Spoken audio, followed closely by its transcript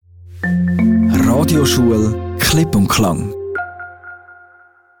Radioschule klipp+klang.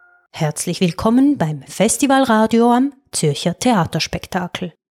 Herzlich willkommen beim Festivalradio am Zürcher Theater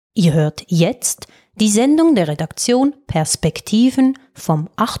Spektakels. Ihr hört jetzt die Sendung der Redaktion Perspektiven vom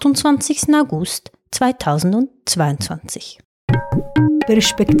 28. August 2022.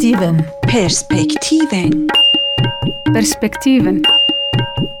 Perspektiven. Perspektiven. Perspektiven.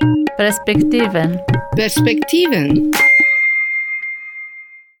 Perspektiven. Perspektiven.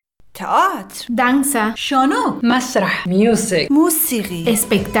 Teatr, danza, شانو، مسرح, Music, موسیقی،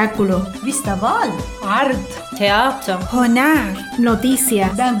 espectáculo, فestival، art, Theater, هنر،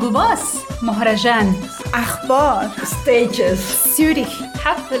 noticias, دنگوباس، مهرجان, اخبار، Stages, Zürich,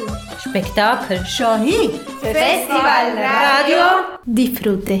 Haffel, Spektakel, شاهی، Festival Radio.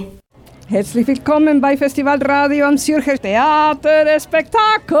 Disfrute. Herzlich willkommen bei Festival Radio am Zürcher Theater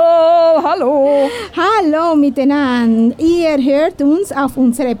Spektakels. Hallo! Hallo miteinander. Ihr hört uns auf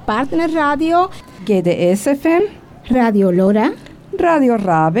unserem Partnerradio GDS FM, Radio Lora, Radio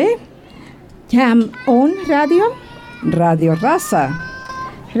Rabe, Jam On Radio, Radio Rasa,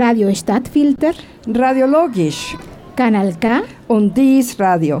 Radio Stadtfilter, Radio Logisch Kanal K und Diis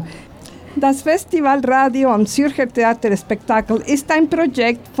Radio. Das Festival Radio am Zürcher Theater Spektakels ist ein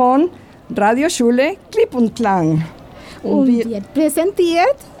Projekt von Radioschule klipp+klang. und wird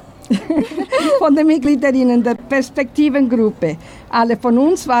präsentiert von den Mitgliederinnen der Perspektivengruppe. Alle von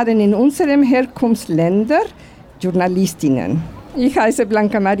uns waren in unserem Herkunftsländer Journalistinnen. Ich heiße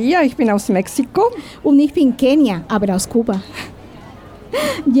Blanca Maria, ich bin aus Mexiko. und ich bin Kenia, aber aus Kuba.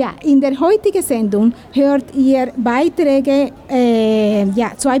 Ja, in der heutigen Sendung hört ihr Beiträge,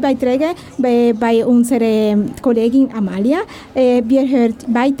 zwei Beiträge bei unserer Kollegin Amalia. Wir hört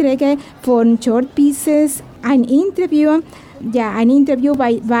Beiträge von Short Pieces, ein Interview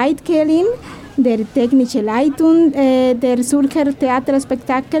bei Veit Kälin, der technischen Leitung der Zürcher Theater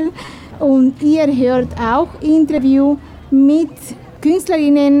Spektakels. Und ihr hört auch Interview mit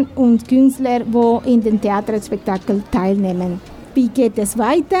Künstlerinnen und Künstlern, die in den Theaterspektakel teilnehmen. Wie geht es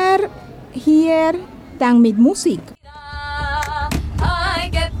weiter? Hier dann mit Musik.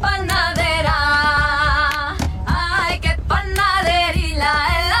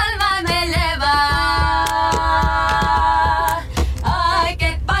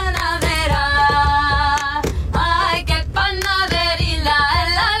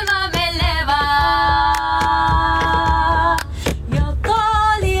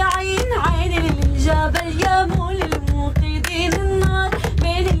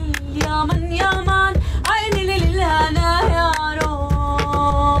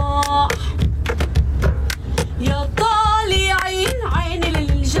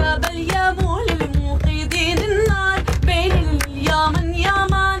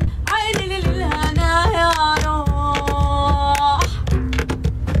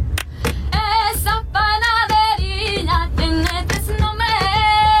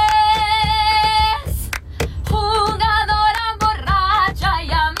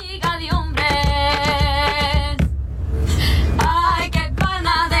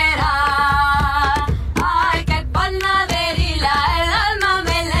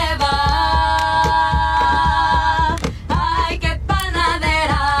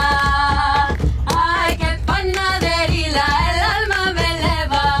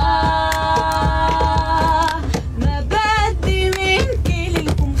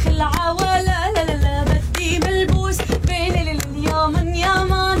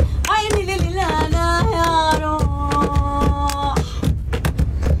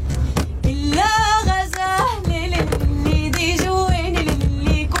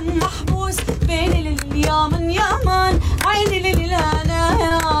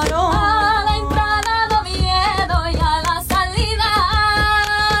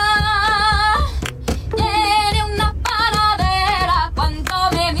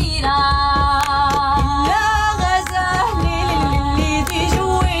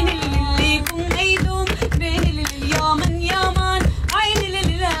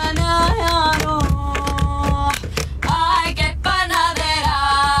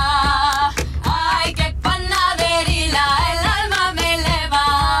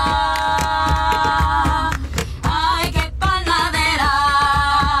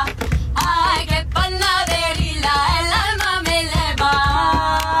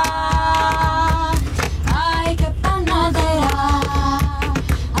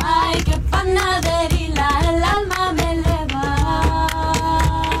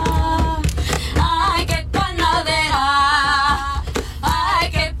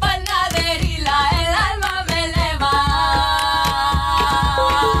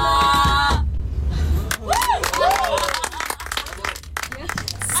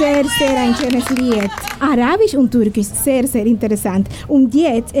 Sehr, sehr ein schönes Lied. Arabisch und Türkisch, sehr, sehr interessant. Und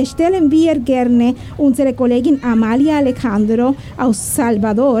jetzt stellen wir gerne unsere Kollegin Amalia Alejandro aus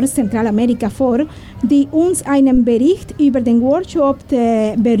Salvador, Zentralamerika, vor, die uns einen Bericht über den Workshop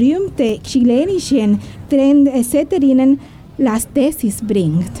der berühmten chilenischen Trendsetterinnen Las Tesis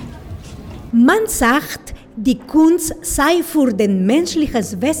bringt. Man sagt, die Kunst sei für den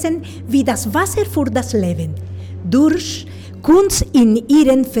menschliches Wesen wie das Wasser für das Leben. Durch Kunst in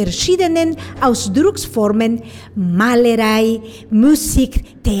ihren verschiedenen Ausdrucksformen, Malerei,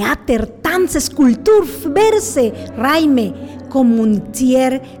 Musik, Theater, Tanz, Skulptur, Verse, Reime,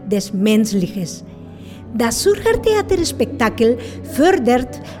 kommuniziert des Menschlichen. Das Zürcher Theater Spektakels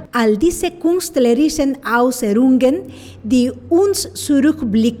fördert all diese künstlerischen Äußerungen, die uns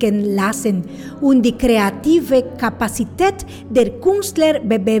zurückblicken lassen und die kreative Kapazität der Künstler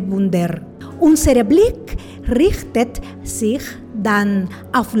bewundern. Unser Blick richtet sich dann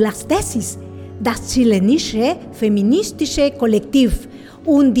auf Las Tesis, das chilenische feministische Kollektiv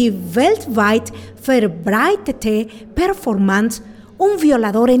und die weltweit verbreitete Performance Un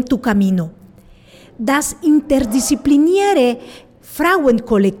Violador en tu Camino. Das interdisziplinäre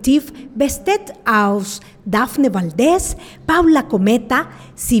Frauenkollektiv besteht aus Daphne Valdés, Paula Cometa,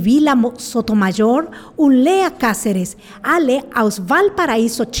 Sibila Sotomayor und Lea Cáceres, alle aus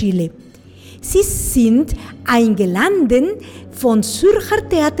Valparaíso, Chile. Sie sind eingeladen von Zürcher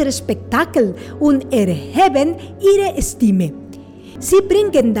Theater Spektakels und erheben ihre Stimme. Sie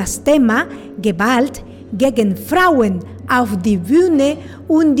bringen das Thema Gewalt gegen Frauen auf die Bühne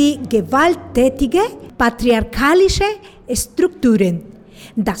und die gewalttätige patriarchalische Strukturen.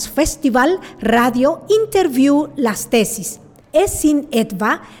 Das Festival Radio Interview Las Tesis. Es sind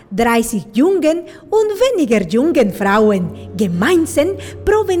etwa 30 jungen und weniger jungen Frauen. Gemeinsam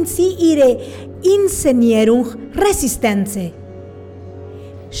proben sie ihre Inszenierung Resistenz.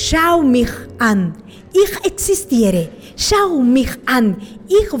 Schau mich an, ich existiere. Schau mich an,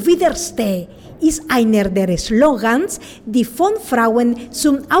 ich widerstehe, ist einer der Slogans, die von Frauen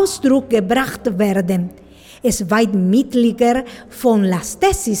zum Ausdruck gebracht werden. Zwei Mitglieder von Las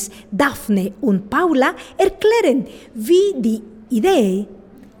Tesis, Daphne und Paula, erklären, wie die Idee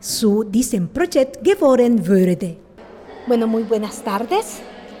zu diesem Projekt geboren wurde. Bueno, muy buenas tardes.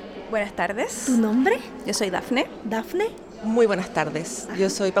 Buenas tardes. ¿Tu nombre? Yo soy Daphne. Daphne. Muy buenas tardes. Yo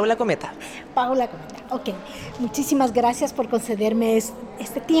soy Paula Cometa. Paula Cometa, ok. Muchísimas gracias por concederme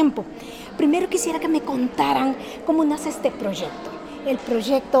este tiempo. Primero quisiera que me contaran cómo nace este proyecto, el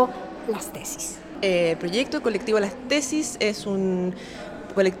proyecto Las Tesis. El proyecto Colectivo Las Tesis es un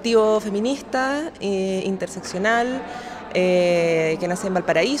colectivo feminista, interseccional, que nace en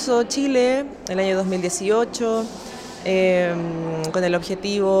Valparaíso, Chile, en el año 2018, con el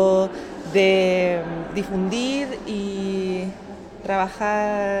objetivo de difundir y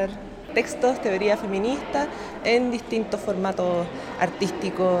trabajar textos, teoría feminista, en distintos formatos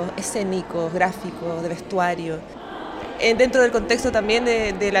artísticos, escénicos, gráficos, de vestuario. Dentro del contexto también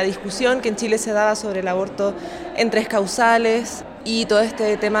de la discusión que en Chile se daba sobre el aborto en 3 causales y todo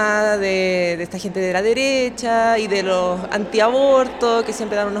este tema de esta gente de la derecha y de los antiabortos, que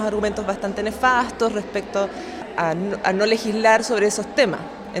siempre dan unos argumentos bastante nefastos respecto a no legislar sobre esos temas.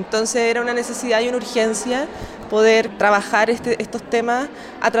 Entonces era una necesidad y una urgencia poder trabajar estos temas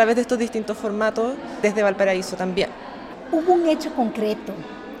a través de estos distintos formatos desde Valparaíso también. ¿Hubo un hecho concreto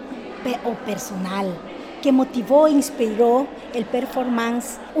o personal que motivó e inspiró el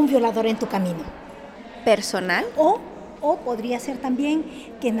performance Un Violador en tu Camino? ¿Personal? O podría ser también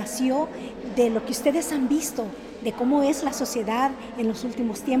que nació de lo que ustedes han visto, de cómo es la sociedad en los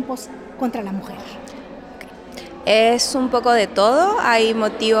últimos tiempos contra la mujer. Es un poco de todo, hay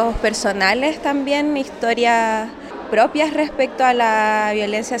motivos personales también, historias propias respecto a la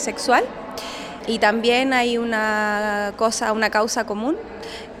violencia sexual y también hay una causa común,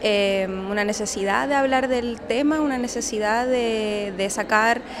 una necesidad de hablar del tema, una necesidad de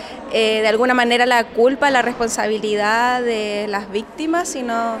sacar de alguna manera la culpa, la responsabilidad de las víctimas,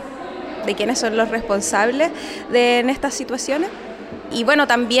 sino de quiénes son los responsables en estas situaciones. Y bueno,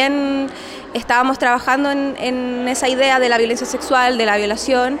 también estábamos trabajando en esa idea de la violencia sexual, de la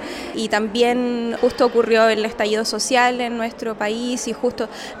violación, y también justo ocurrió el estallido social en nuestro país y justo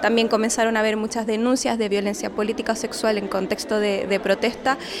también comenzaron a haber muchas denuncias de violencia política o sexual en contexto de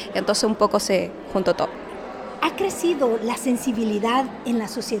protesta, entonces un poco se juntó todo. ¿Ha crecido la sensibilidad en la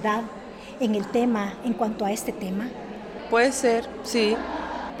sociedad en el tema, en cuanto a este tema? Puede ser, sí,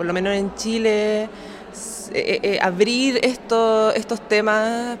 por lo menos en Chile. Abrir estos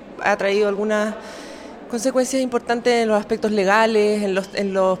temas ha traído algunas Consecuencias importantes en los aspectos legales,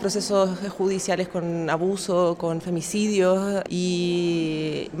 en los procesos judiciales con abuso, con femicidios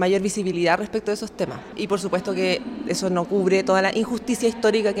y mayor visibilidad respecto a esos temas. Y por supuesto que eso no cubre toda la injusticia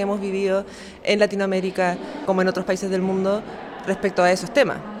histórica que hemos vivido en Latinoamérica como en otros países del mundo respecto a esos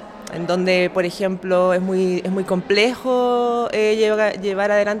temas, en donde, por ejemplo, es muy complejo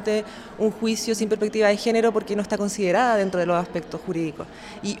llevar adelante un juicio sin perspectiva de género porque no está considerada dentro de los aspectos jurídicos.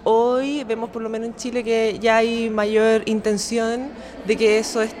 Y hoy vemos, por lo menos en Chile, que ya hay mayor intención de que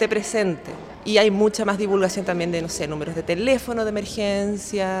eso esté presente. Y hay mucha más divulgación también de, no sé, números de teléfono de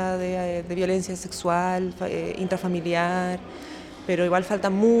emergencia, de violencia sexual, intrafamiliar. Pero igual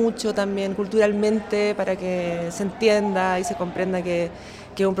falta mucho también culturalmente para que se entienda y se comprenda que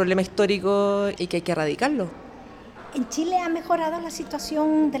es un problema histórico y que hay que erradicarlo. ¿En Chile ha mejorado la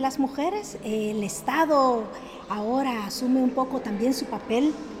situación de las mujeres? ¿El Estado ahora asume un poco también su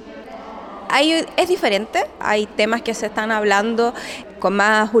papel? Es diferente, hay temas que se están hablando con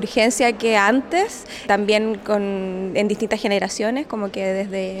más urgencia que antes, también en distintas generaciones, como que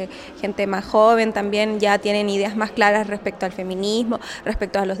desde gente más joven también ya tienen ideas más claras respecto al feminismo,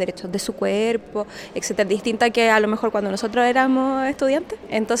 respecto a los derechos de su cuerpo, etcétera, distinta que a lo mejor cuando nosotros éramos estudiantes.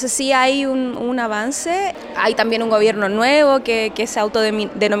 Entonces sí hay un avance, hay también un gobierno nuevo que se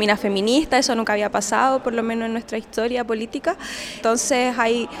autodenomina feminista, eso nunca había pasado, por lo menos en nuestra historia política, entonces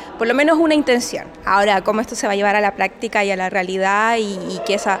hay por lo menos una intención. Ahora, cómo esto se va a llevar a la práctica y a la realidad y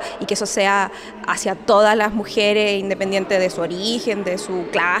que eso sea hacia todas las mujeres, independiente de su origen, de su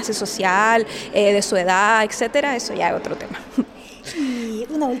clase social, de su edad, etcétera, eso ya es otro tema. Y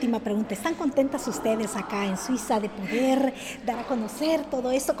una última pregunta, ¿están contentas ustedes acá en Suiza de poder dar a conocer todo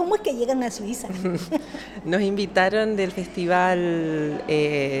esto? ¿Cómo es que llegan a Suiza? Nos invitaron del festival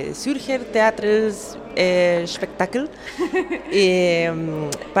Zürcher Theater Spektakels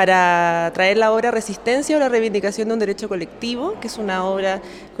para traer la obra Resistencia o la reivindicación de un derecho colectivo, que es una obra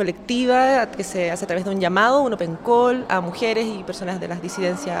colectiva que se hace a través de un llamado, un open call a mujeres y personas de las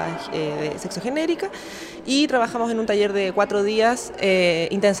disidencias de sexo genérica, y trabajamos en un taller de 4 días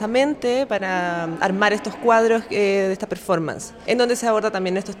intensamente para armar estos cuadros de esta performance, en donde se aborda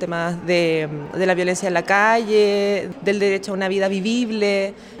también estos temas de la violencia en la calle, del derecho a una vida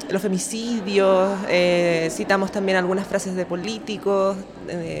vivible, los femicidios, citamos también algunas frases de políticos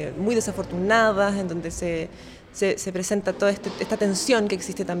muy desafortunadas, en donde se presenta toda esta tensión que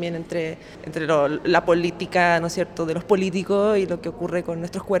existe también entre la política, ¿no es cierto?, de los políticos y lo que ocurre con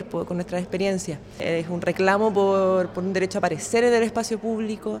nuestros cuerpos, con nuestras experiencias. Es un reclamo por un derecho a aparecer en el espacio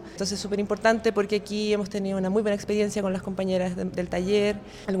público, entonces es súper importante porque aquí hemos tenido una muy buena experiencia con las compañeras del taller,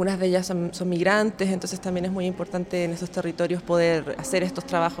 algunas de ellas son migrantes, entonces también es muy importante en estos territorios poder hacer estos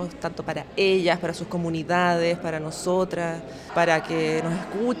trabajos tanto para ellas, para sus comunidades, para nosotras, para que nos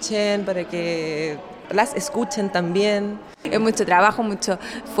escuchen, para que las escuchen también. Es mucho trabajo, mucho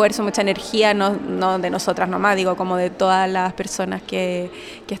esfuerzo, mucha energía, no de nosotras nomás, digo, como de todas las personas que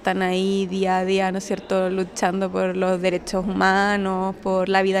están ahí día a día, ¿no es cierto?, luchando por los derechos humanos, por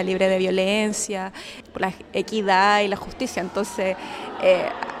la vida libre de violencia, por la equidad y la justicia. Entonces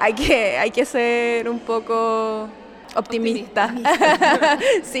hay que ser un poco optimista.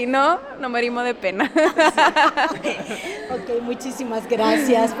 Si no, nos morimos de pena. Ok, muchísimas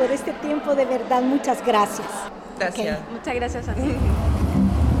gracias por este tiempo, de verdad, muchas gracias. Gracias. Okay. Muchas gracias a ti.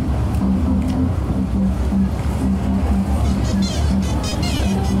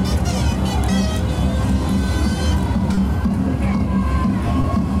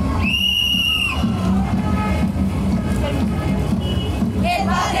 El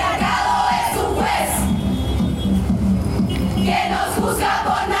patriarcado es un juez que nos juzga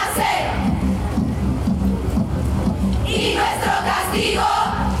por nacer, y nuestro castigo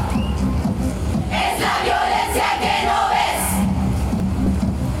es la violencia que no ves.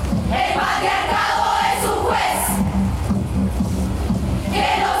 El patriarcado es un juez que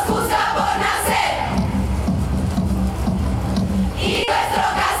nos juzga por nacer, y nuestro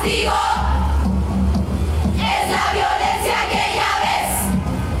castigo es la violencia que ya ves.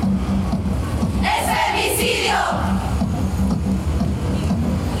 Es femicidio,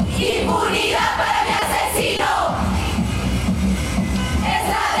 impunidad para mi asesino.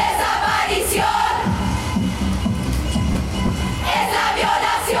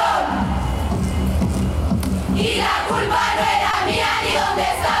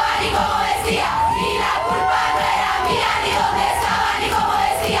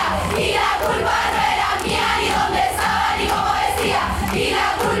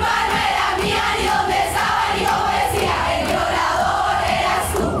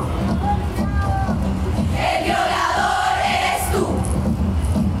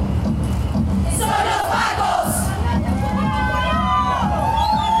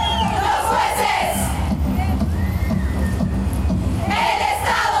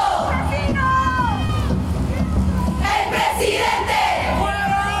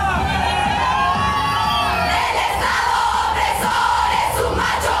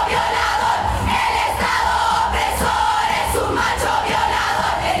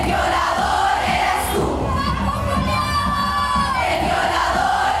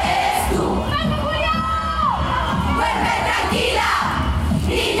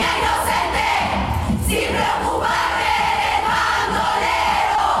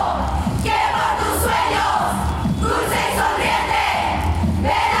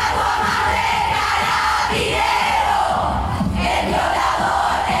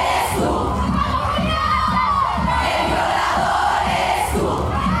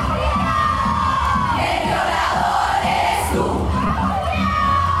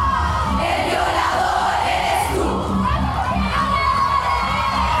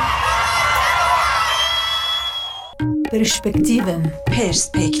 Perspektiven.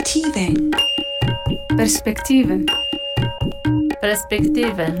 Perspektiven. Perspektiven.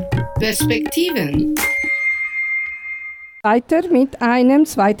 Perspektiven. Perspektiven. Weiter mit einem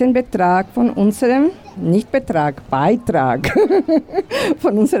zweiten Beitrag von unserem, nicht Betrag, Beitrag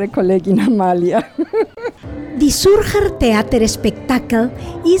von unserer Kollegin Amalia. Die Zürcher Theater Spektakels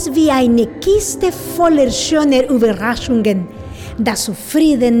ist wie eine Kiste voller schöner Überraschungen. Das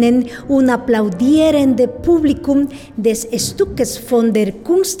zufriedene und applaudierende Publikum des Stückes von der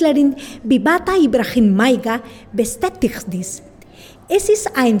Künstlerin Bibita Ibrahim Maiga bestätigt dies. Es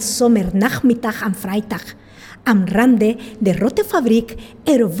ist ein Sommernachmittag am Freitag. Am Rande der Roten Fabrik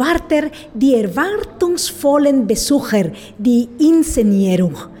erwarten die erwartungsvollen Besucher die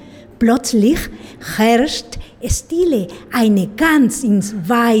Inszenierung. Plötzlich herrscht Stille. Eine ganz in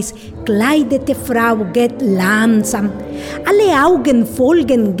Weiß gekleidete Frau geht langsam. Alle Augen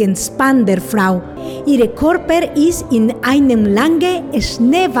folgen gespannt der Frau. Ihr Körper ist in einem langen,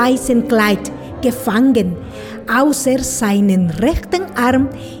 schneeweißen Kleid gefangen. Außer seinen rechten Arm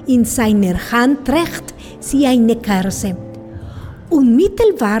in seiner Hand trägt sie eine Kerze.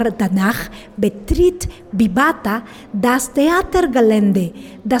 Unmittelbar danach betritt Bibita das Theatergelände.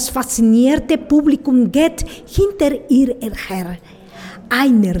 Das faszinierte Publikum geht hinter ihr her.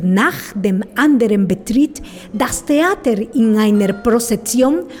 Einer nach dem anderen betritt das Theater in einer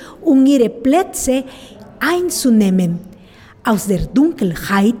Prozession, um ihre Plätze einzunehmen. Aus der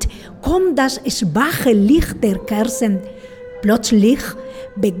Dunkelheit kommt das schwache Licht der Kerzen. Plötzlich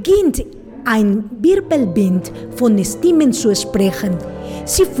beginnt ein Wirbelwind von Stimmen zu sprechen.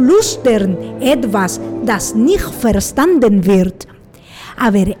 Sie flüstern etwas, das nicht verstanden wird.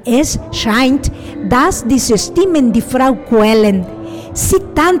 Aber es scheint, dass diese Stimmen die Frau quälen. Sie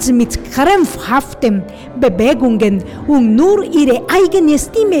tanzt mit krampfhaften Bewegungen und nur ihre eigene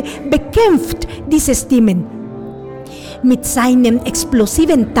Stimme bekämpft diese Stimmen. Mit seinem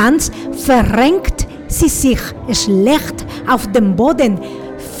explosiven Tanz verrenkt sie sich schlecht auf dem Boden,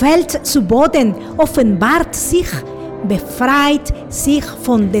 fällt zu Boden, offenbart sich, befreit sich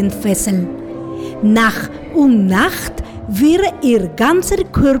von den Fesseln. Nach und Nacht wird ihr ganzer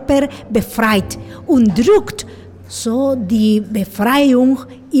Körper befreit und drückt so die Befreiung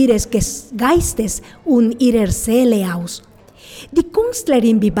ihres Geistes und ihrer Seele aus. Die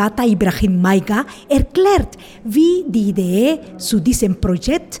Künstlerin Bibita Ibrahim Maiga erklärt, wie die Idee zu diesem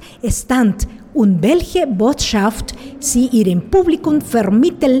Projekt stand und welche Botschaft sie ihrem Publikum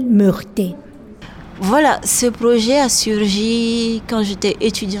vermitteln möchte. Voilà, ce projet a surgi quand j'étais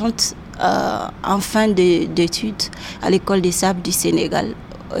étudiante en fin d'études à l'école des Sables du Sénégal.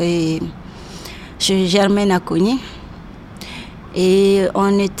 Et je germaine à Cogné. Et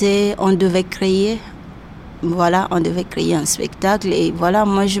on devait créer un spectacle. Et voilà,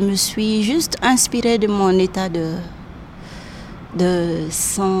 moi je me suis juste inspirée de mon état de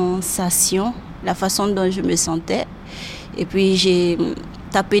sensation, la façon dont je me sentais. Et puis j'ai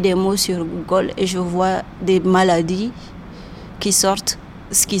tapé des mots sur Google et je vois des maladies qui sortent,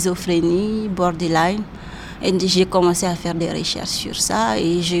 schizophrénie, borderline. Et j'ai commencé à faire des recherches sur ça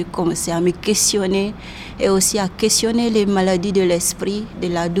et j'ai commencé à me questionner et aussi à questionner les maladies de l'esprit, de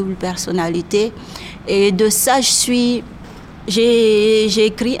la double personnalité. Et de ça, j'ai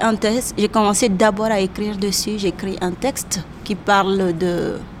écrit un texte. J'ai commencé d'abord à écrire dessus. J'ai écrit un texte qui parle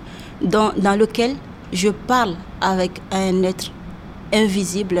dans lequel je parle avec un être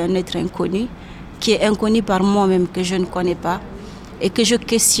invisible, un être inconnu, qui est inconnu par moi-même, que je ne connais pas, et que je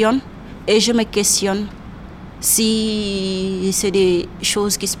questionne, et je me questionne si c'est des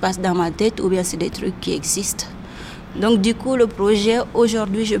choses qui se passent dans ma tête ou bien c'est des trucs qui existent. Donc du coup, le projet,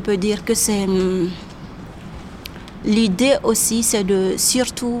 aujourd'hui, je peux dire que c'est... L'idée aussi, c'est de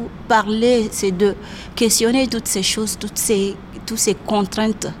surtout parler, c'est de questionner toutes ces choses, toutes ces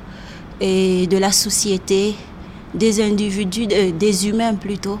contraintes et de la société, des individus, des humains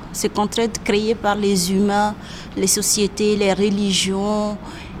plutôt. Ces contraintes créées par les humains, les sociétés, les religions,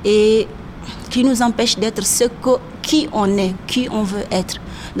 et qui nous empêchent d'être qui on est, qui on veut être.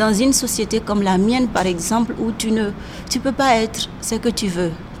 Dans une société comme la mienne, par exemple, où tu peux pas être ce que tu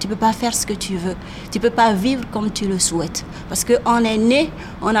veux, tu peux pas faire ce que tu veux, tu peux pas vivre comme tu le souhaites. Parce qu'on est né,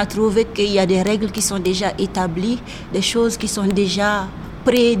 on a trouvé qu'il y a des règles qui sont déjà établies, des choses qui sont déjà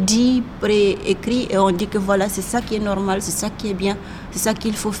prédites, préécrites, et on dit que voilà, c'est ça qui est normal, c'est ça qui est bien, c'est ça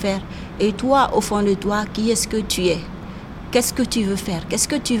qu'il faut faire. Et toi, au fond de toi, qui est-ce que tu es? Qu'est-ce que tu veux faire? Qu'est-ce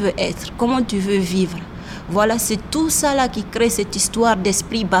que tu veux être? Comment tu veux vivre? Voilà, c'est tout ça là qui crée cette histoire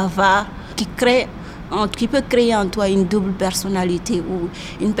d'esprit bavard, qui peut créer en toi une double personnalité, ou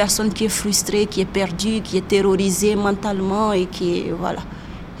une personne qui est frustrée, qui est perdue, qui est terrorisée mentalement et qui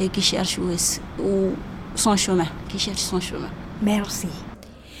cherche où son chemin, qui cherche son chemin. Merci.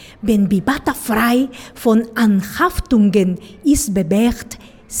 Wenn Bibita frei von Anhaftungen ist, bewegt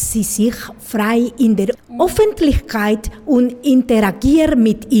sie sich frei in der Öffentlichkeit und interagiert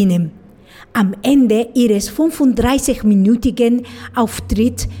mit ihnen. Am Ende ihres 35-minütigen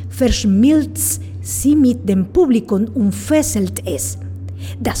Auftritts verschmilzt sie mit dem Publikum und fesselt es.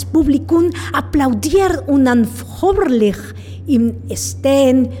 Das Publikum applaudiert unaufhörlich. Im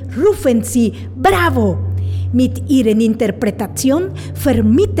Stehen rufen sie Bravo! Mit ihrer Interpretation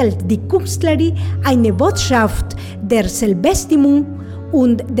vermittelt die Künstlerin eine Botschaft der Selbstbestimmung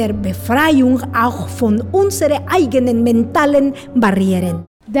und der Befreiung auch von unseren eigenen mentalen Barrieren.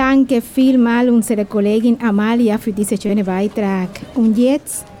 Danke vielmals unserer Kollegin Amalia für diesen schönen Beitrag. Und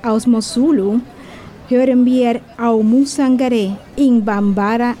jetzt aus Mosulu hören wir auch Musangare in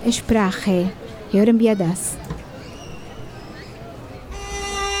Bambara Sprache. Hören wir das.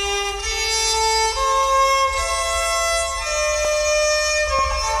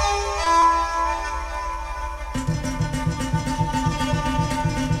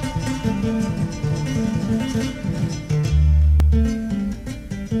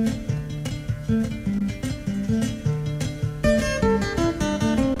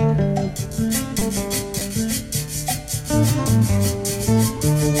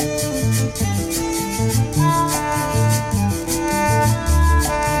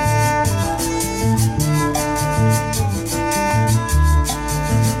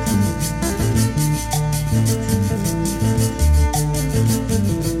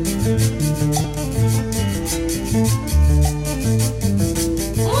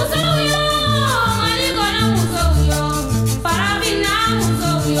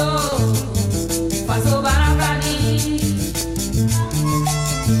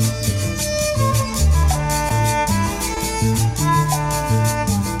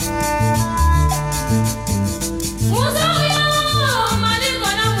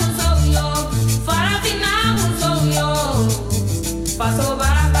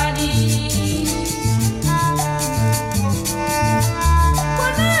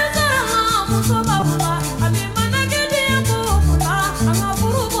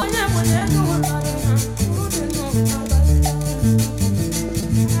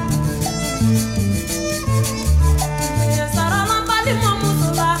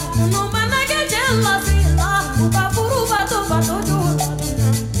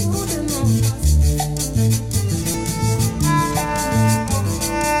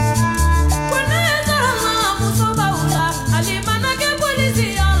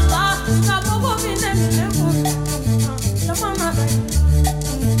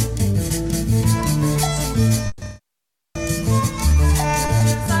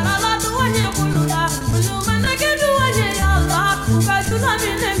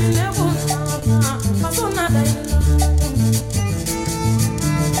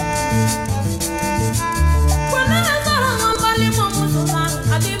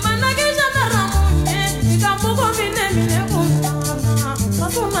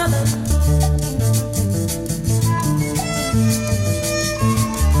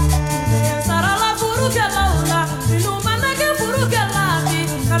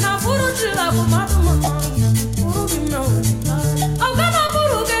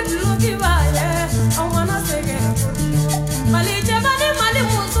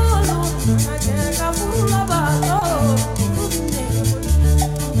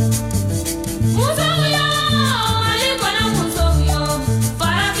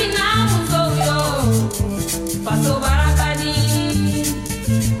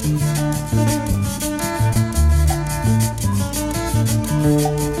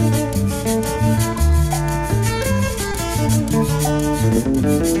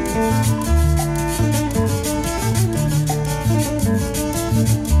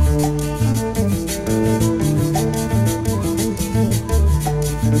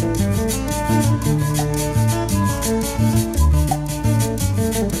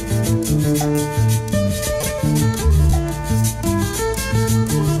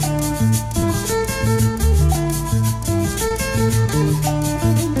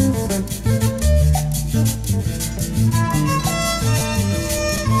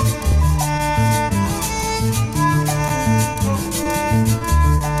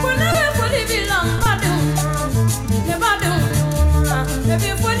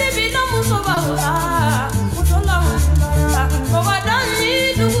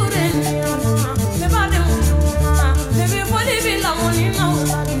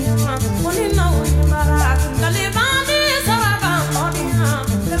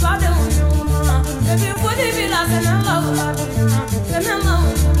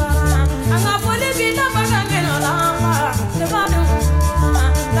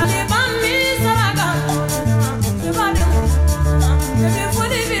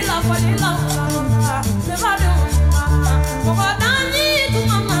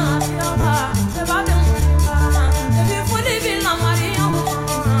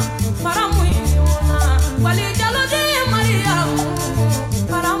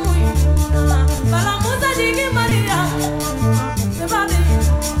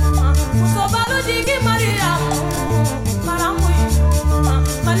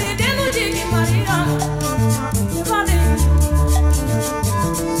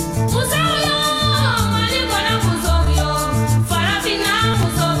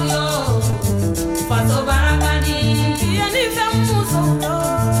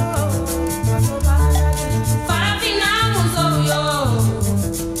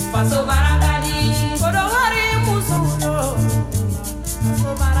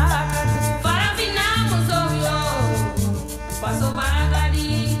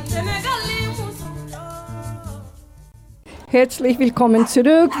 Herzlich willkommen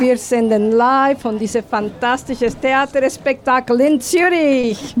zurück. Wir senden live von diesem fantastischen Theaterspektakel in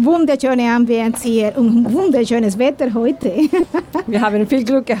Zürich. Wunderschöne Ambiente hier und wunderschönes Wetter heute. Wir haben viel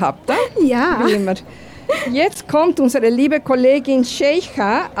Glück gehabt, Ja. Wie immer. Jetzt kommt unsere liebe Kollegin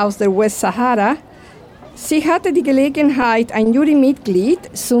Sheikha aus der Westsahara. Sie hatte die Gelegenheit, ein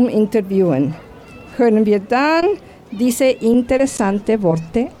Jurymitglied zum Interviewen. Hören wir dann diese interessanten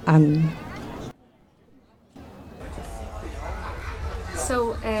Worte an.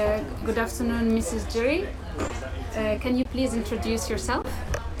 So, good afternoon, Mrs. Jury. Can you please introduce yourself?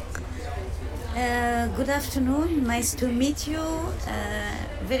 Good afternoon, nice to meet you.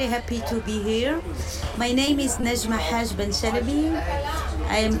 Very happy to be here. My name is Nedjma Hadj Benchelabi.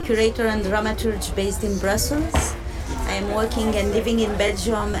 I am curator and dramaturge based in Brussels. I am working and living in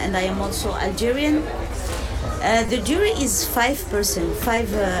Belgium, and I am also Algerian. The jury is 5 persons, 5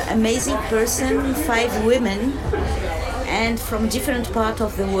 amazing persons, 5 women, and from different parts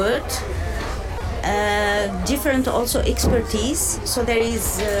of the world. Different also expertise. So there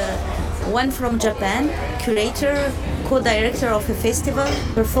is one from Japan, curator, co-director of a festival,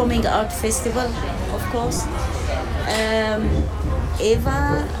 performing art festival, of course.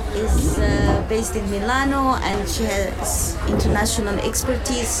 Eva is based in Milano, and she has international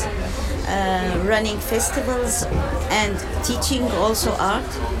expertise, running festivals and teaching also art.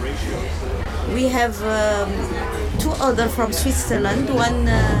 We have 2 others from Switzerland, one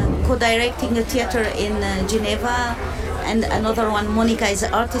co-directing a theater in Geneva, and another one, Monica, is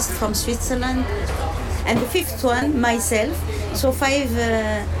an artist from Switzerland. And the 5th one, myself. So 5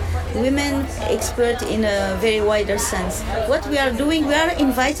 women expert in a very wider sense. What we are doing, we are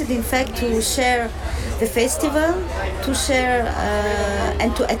invited in fact to share the festival, to share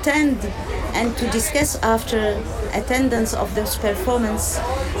and to attend and to discuss after attendance of this performance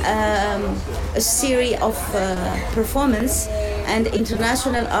a series of performance and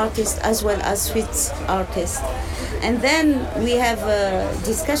international artists as well as Swiss artists. And then we have a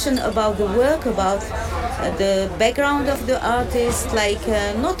discussion about the work, about the background of the artist, like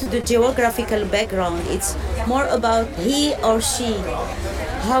not the geographical background, it's more about he or she,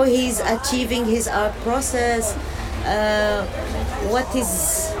 how he's achieving his art process, what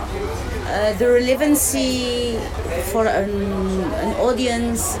is the relevancy for an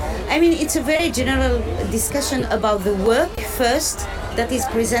audience. I mean, it's a very general discussion about the work first that is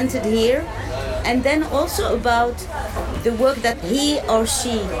presented here, and then also about the work that he or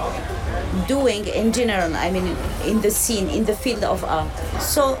she doing in general, I mean, in the scene, in the field of art.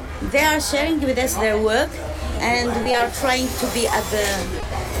 So they are sharing with us their work, and we are trying to be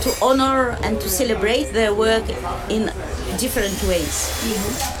to honor and to celebrate their work in different ways.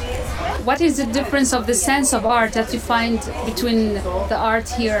 Mm-hmm. What is the difference of the sense of art that you find between the art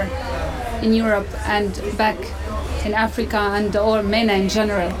here in Europe and back in Africa and or MENA in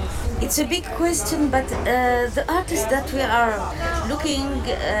general? It's a big question, but the artists that we are looking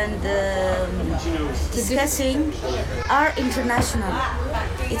and discussing are international.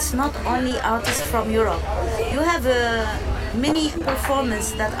 It's not only artists from Europe. You have many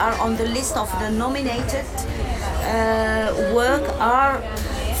performances that are on the list of the nominated work are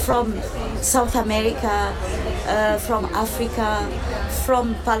from South America, from Africa,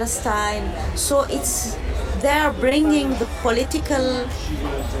 from Palestine. So they are bringing the political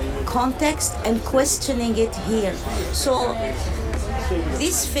context and questioning it here. So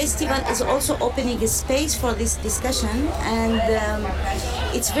this festival is also opening a space for this discussion, and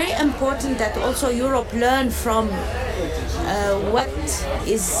it's very important that also Europe learn from what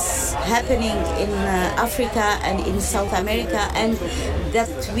is happening in Africa and in South America, and that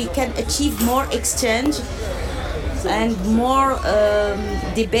we can achieve more exchange and more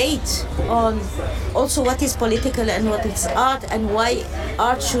debate on also what is political and what is art, and why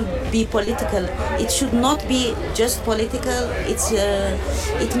art should be political. It should not be just political,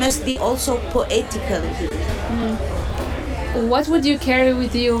 it must be also poetical. What would you carry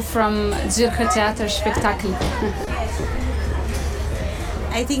with you from Zürcher Theater Spektakels?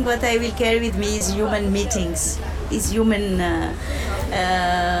 I think what I will carry with me is human meetings, is human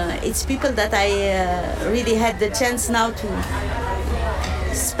it's people that I really had the chance now to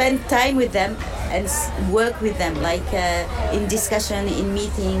spend time with them and work with them, like in discussion, in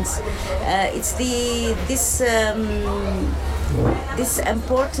meetings. It's this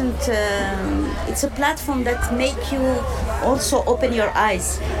important, it's a platform that make you also open your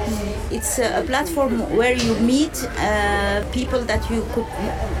eyes. It's a platform where you meet people that you could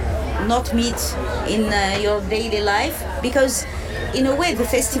not meet in your daily life, because in a way the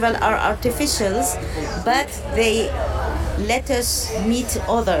festivals are artificials, but they let us meet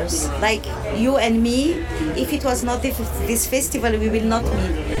others, like you and me. If it was not this festival, we will not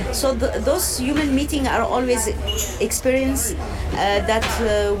meet. So those human meetings are always experience that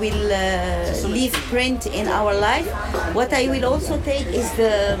will leave print in our life. What I will also take is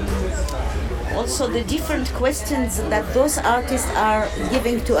also the different questions that those artists are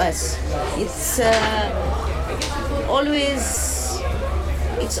giving to us. It's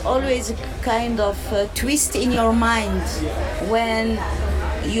always a kind of twist in your mind when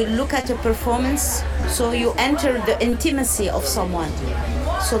you look at a performance, so you enter the intimacy of someone,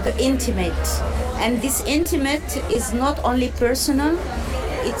 so the intimate. And this intimate is not only personal,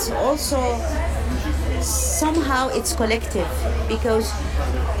 it's also somehow it's collective, because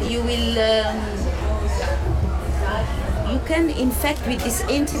you can, in fact, with this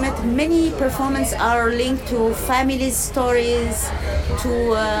intimate, many performances are linked to family stories, to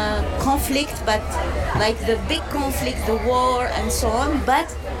conflict, but like the big conflict, the war and so on, but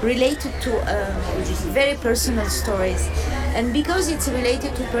related to very personal stories. And because it's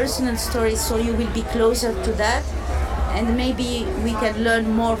related to personal stories, so you will be closer to that, and maybe we can learn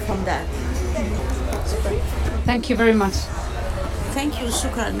more from that. Thank you very much. Thank you,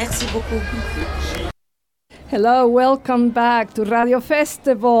 shukran, merci beaucoup. Hello, welcome back to Radio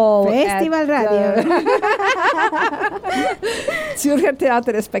Festival. Festival Radio. Zürcher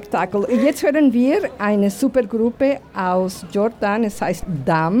Theater Spektakels. Jetzt hören wir eine Supergruppe aus Jordan, es heißt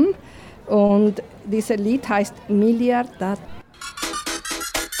Dam. Und dieses Lied heißt Milliardat.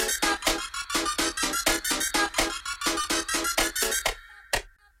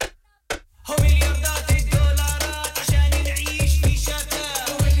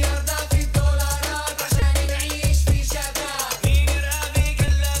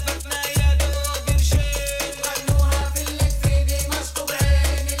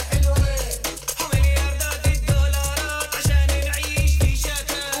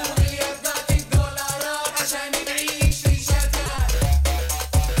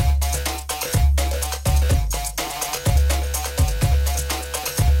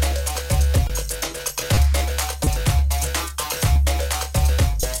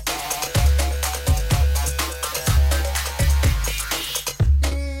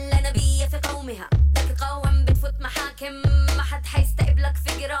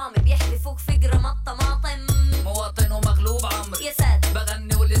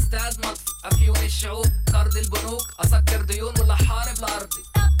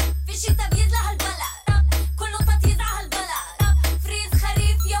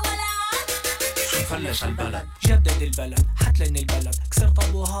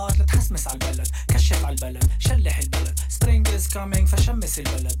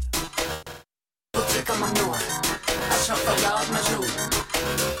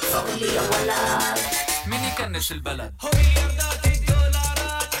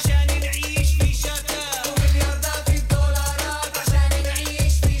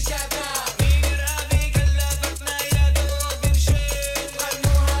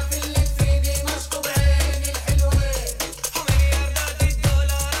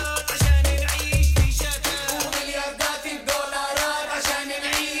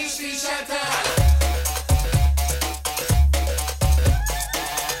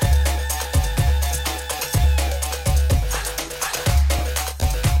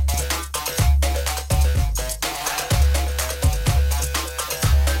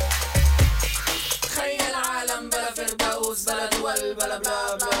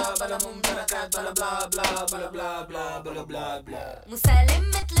 مسالم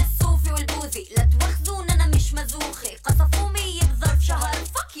مثل الصوفي والبوذي، لا تواخذون انا مش مزوخي، قصفومي بظرف شهر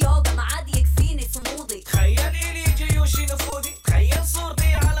فك يوغا ما عاد يكفيني صمودي. تخيل الي جيوشي نفودي، تخيل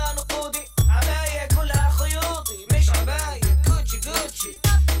صورتي على نقودي، عباية كلها خيوطي مش عباية جوتشي جوتشي.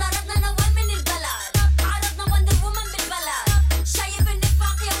 طردنا نوال من البلد، عرضنا وندر وومن بالبلد، شايف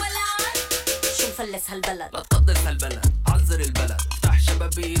النفاق يا ولد؟ شو مفلس هالبلد؟ لا تقدس هالبلد، عزر البلد، افتح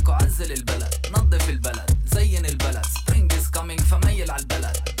شبابيك وعزل البلد، نظف البلد، زين البلد، سبرينج از كامينج فميل على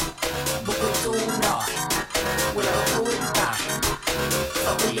البلد. بكرة يوم راح والعقول تحت،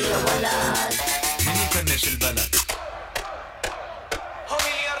 فقول لي يا ولد مين يفنش البلد؟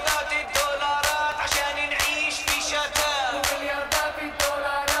 وملياردات الدولارات عشان نعيش في شتاء، وملياردات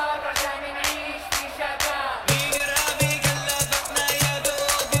الدولارات عشان نعيش في شتاء. مين رامي قلبتنا يا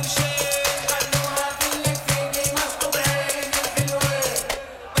دوب مشين، خلوها في الفيدي مسطو بعين الحلوين.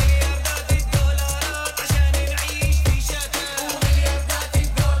 ملياردات الدولارات عشان نعيش في شتاء، وملياردات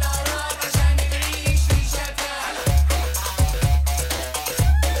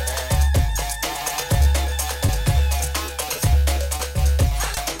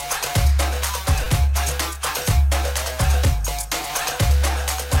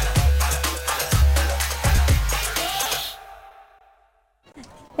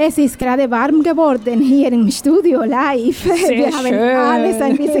Es ist gerade warm geworden hier im Studio live. Wir haben schön. alles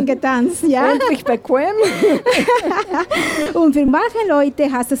ein bisschen getanzt. Ja? Endlich bequem. Und für manche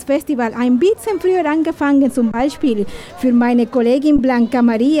Leute hat das Festival ein bisschen früher angefangen, zum Beispiel für meine Kollegin Blanca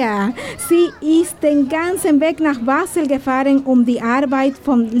Maria. Sie ist den ganzen Weg nach Basel gefahren, um die Arbeit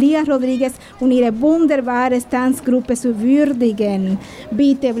von Lia Rodrigues und ihre wunderbare Tanzgruppe zu würdigen.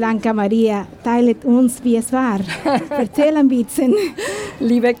 Bitte, Blanca Maria, teilet uns, wie es war. Erzähl ein bisschen.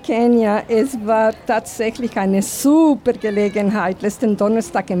 Liebe Kenia, es war tatsächlich eine super Gelegenheit, letzten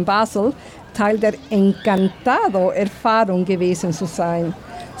Donnerstag in Basel Teil der Encantado-Erfahrung gewesen zu sein.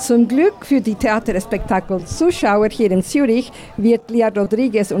 Zum Glück für die Theaterspektakel-Zuschauer hier in Zürich wird Lia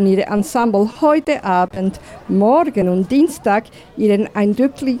Rodrigues und ihre Ensemble heute Abend, morgen und Dienstag ihren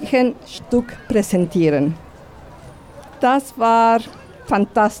eindrücklichen Stück präsentieren. Das war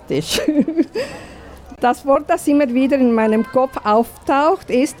fantastisch. Das Wort, das immer wieder in meinem Kopf auftaucht,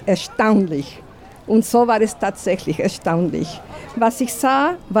 ist erstaunlich. Und so war es tatsächlich erstaunlich. Was ich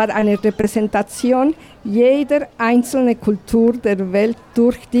sah, war eine Repräsentation jeder einzelnen Kultur der Welt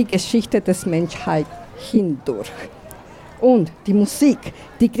durch die Geschichte des Menschheit hindurch. Und die Musik,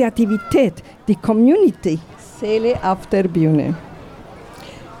 die Kreativität, die Community, Seele auf der Bühne.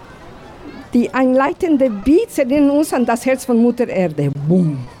 Die einleitenden Beats erinnern uns an das Herz von Mutter Erde.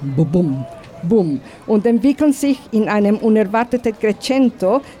 Bum, bum, bum. Boom, und entwickeln sich in einem unerwarteten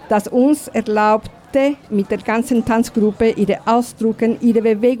Crescendo, das uns erlaubte, mit der ganzen Tanzgruppe ihre Ausdrücke, ihre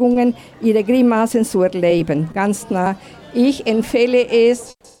Bewegungen, ihre Grimassen zu erleben. Ganz nah. Ich empfehle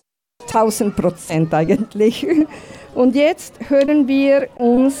es 1000% eigentlich. Und jetzt hören wir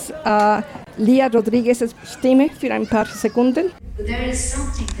uns Lia Rodrigues' Stimme für ein paar Sekunden. But there is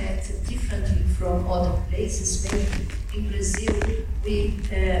something that differently from other places, maybe in Brazil, we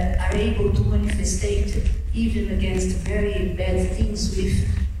are able to manifestate even against very bad things with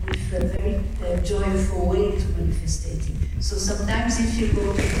a very joyful way to manifestating. So sometimes if you go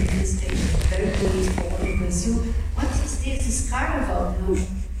to manifestation, very political one in Brazil, what is this? It's carnival. No.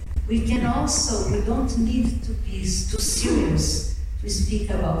 We can also, we don't need to be too serious to speak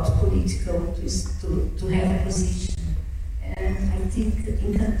about political, to have a position. And I think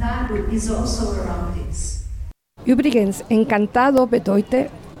Encantado is also around this. Übrigens, Encantado bedeutet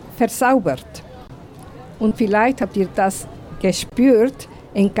verzaubert. Und vielleicht habt ihr das gespürt,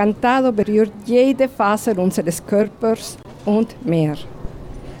 Encantado berührt jede Faser unseres Körpers und mehr.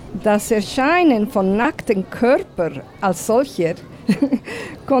 Das Erscheinen von nackten Körpern als solcher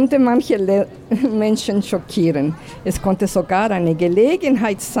konnte manche Menschen schockieren. Es konnte sogar eine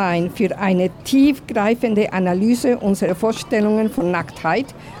Gelegenheit sein für eine tiefgreifende Analyse unserer Vorstellungen von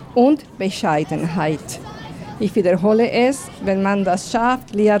Nacktheit und Bescheidenheit. Ich wiederhole es, wenn man das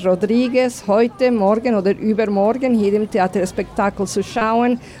schafft, Lia Rodrigues heute, morgen oder übermorgen hier im Theater Spektakel zu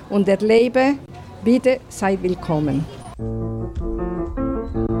schauen und erlebe, bitte seid willkommen.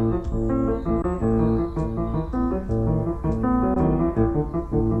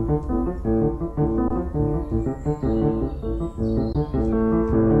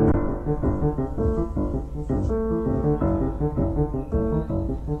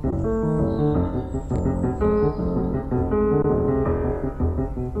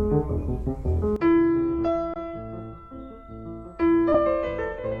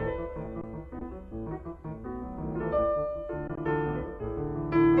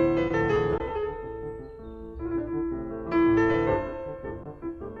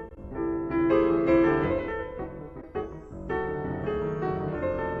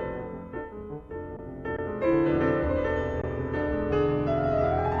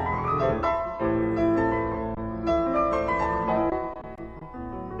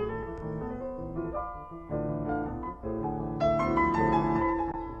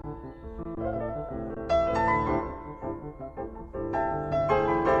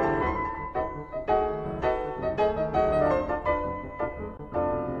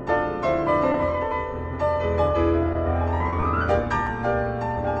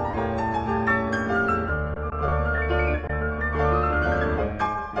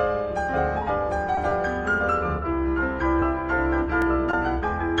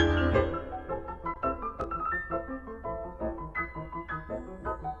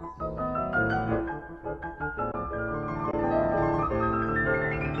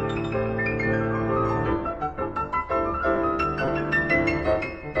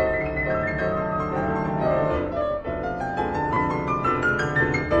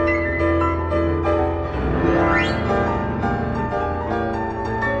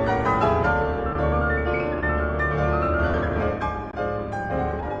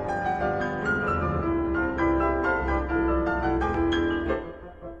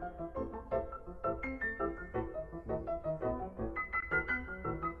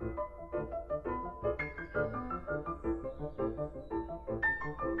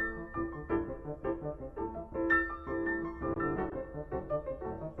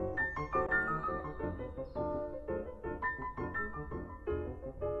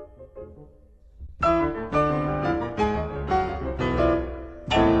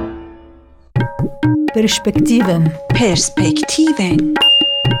 Perspektiven. Perspektiven.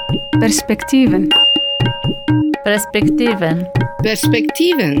 Perspektiven. Perspektiven.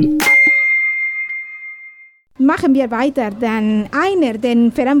 Perspektiven. Machen wir weiter, denn einer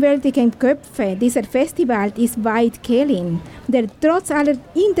der verantwortlichen Köpfe dieser Festival ist Veit Kälin, der trotz aller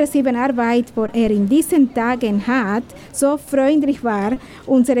intensiven Arbeit, die er in diesen Tagen hat, so freundlich war,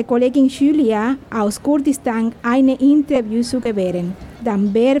 unsere Kollegin Julia aus Kurdistan ein Interview zu gewähren.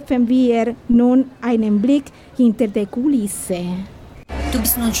 Dann werfen wir nun einen Blick hinter die Kulisse. Du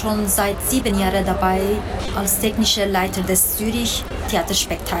bist nun schon seit 7 Jahren dabei als technischer Leiter des Zürcher Theater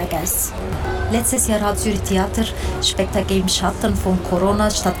Spektakels. Letztes Jahr hat Zürcher Theater Spektakel im Schatten von Corona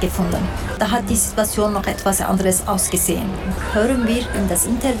stattgefunden. Da hat die Situation noch etwas anderes ausgesehen. Hören wir in das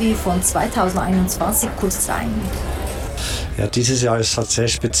Interview von 2021 kurz rein. Ja, dieses Jahr ist halt sehr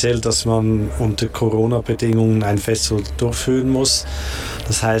speziell, dass man unter Corona-Bedingungen ein Festival durchführen muss.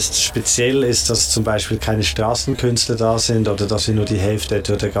 Das heißt, speziell ist, dass zum Beispiel keine Straßenkünstler da sind oder dass wir nur die Hälfte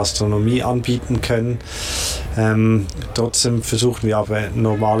der Gastronomie anbieten können. Trotzdem versuchen wir aber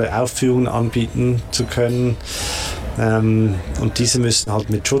normale Aufführungen anbieten zu können. Und diese müssen halt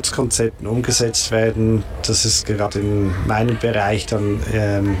mit Schutzkonzepten umgesetzt werden. Das ist gerade in meinem Bereich dann,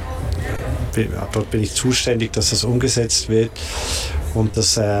 dort bin ich zuständig, dass das umgesetzt wird. Und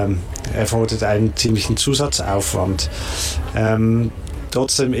das erfordert einen ziemlichen Zusatzaufwand.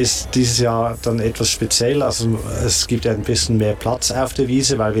 Trotzdem ist dieses Jahr dann etwas speziell. Also es gibt ja ein bisschen mehr Platz auf der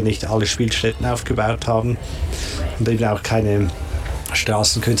Wiese, weil wir nicht alle Spielstätten aufgebaut haben und eben auch keine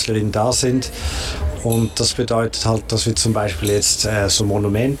Straßenkünstlerinnen da sind. Und das bedeutet halt, dass wir zum Beispiel jetzt so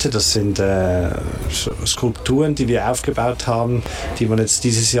Monumente, das sind Skulpturen, die wir aufgebaut haben, die man jetzt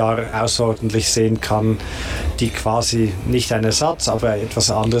dieses Jahr außerordentlich sehen kann, die quasi nicht ein Ersatz, aber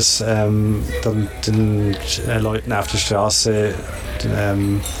etwas anderes dann den Leuten auf der Straße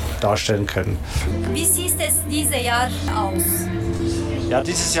darstellen können. Wie sieht es dieses Jahr aus? Ja,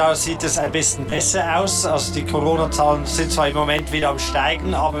 dieses Jahr sieht es ein bisschen besser aus. Also die Corona-Zahlen sind zwar im Moment wieder am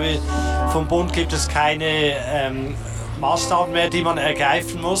Steigen, aber vom Bund gibt es keine Maßnahmen mehr, die man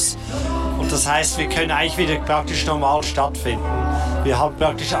ergreifen muss. Und das heißt, wir können eigentlich wieder praktisch normal stattfinden. Wir haben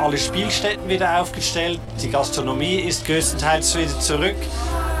praktisch alle Spielstätten wieder aufgestellt. Die Gastronomie ist größtenteils wieder zurück.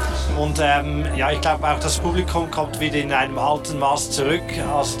 Und ja, ich glaube auch das Publikum kommt wieder in einem alten Maß zurück.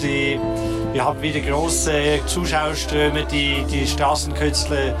 Also wir haben wieder große Zuschauerströme, die die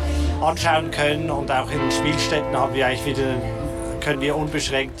Straßenkünstler anschauen können. Und auch in den Spielstätten haben wir eigentlich wieder, können wir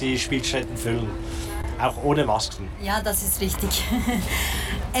unbeschränkt die Spielstätten füllen. Auch ohne Masken. Ja, das ist richtig.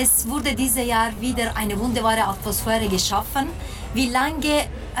 Es wurde dieses Jahr wieder eine wunderbare Atmosphäre geschaffen. Wie lange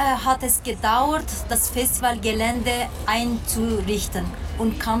hat es gedauert, das Festivalgelände einzurichten?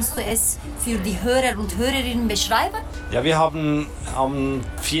 Und kannst du es für die Hörer und Hörerinnen beschreiben? Ja, wir haben am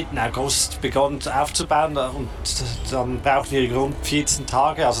 4. August begonnen aufzubauen und dann brauchen wir rund 14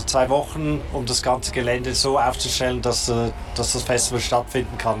 Tage, also 2 Wochen, um das ganze Gelände so aufzustellen, dass das Festival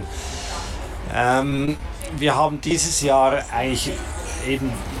stattfinden kann. Wir haben dieses Jahr eigentlich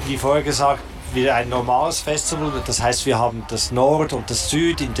eben, wie vorher gesagt, wieder ein normales Festival. Das heißt, wir haben das Nord und das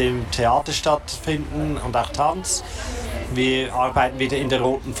Süd, in dem Theater stattfinden und auch Tanz. Wir arbeiten wieder in der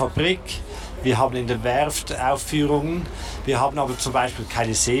Roten Fabrik. Wir haben in der Werft Aufführungen. Wir haben aber zum Beispiel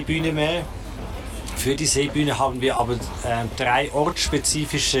keine Seebühne mehr. Für die Seebühne haben wir aber 3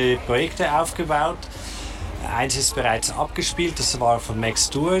 ortsspezifische Projekte aufgebaut. Eins ist bereits abgespielt, das war von Max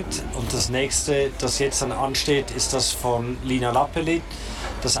Stewart. Und das nächste, das jetzt dann ansteht, ist das von Lina Lappelit,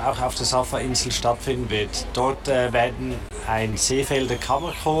 das auch auf der Safa-Insel stattfinden wird. Dort werden ein Seefelder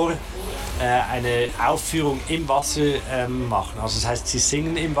Kammerchor eine Aufführung im Wasser machen. Also das heißt, sie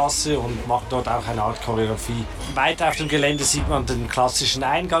singen im Wasser und machen dort auch eine Art Choreografie. Weiter auf dem Gelände sieht man den klassischen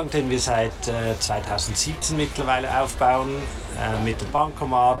Eingang, den wir seit 2017 mittlerweile aufbauen, mit dem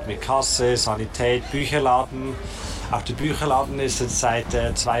Bankomat, mit Kasse, Sanität, Bücherladen. Auch der Bücherladen ist jetzt seit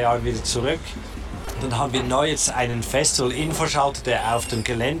 2 Jahren wieder zurück. Dann haben wir neu jetzt einen Festival-Infoschalter, der auf dem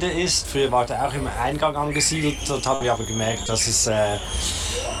Gelände ist. Früher war der auch im Eingang angesiedelt. Dort haben wir aber gemerkt, dass es,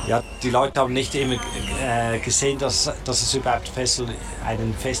 ja, die Leute haben nicht immer gesehen, dass es überhaupt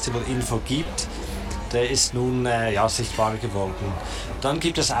einen Festival-Info gibt. Der ist nun ja, sichtbar geworden. Dann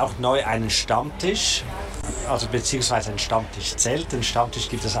gibt es auch neu einen Stammtisch, also beziehungsweise ein Stammtischzelt. Den Stammtisch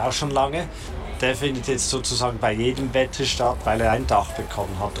gibt es auch schon lange. Der findet jetzt sozusagen bei jedem Wetter statt, weil er ein Dach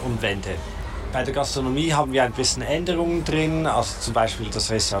bekommen hat und Wände. Bei der Gastronomie haben wir ein bisschen Änderungen drin, also zum Beispiel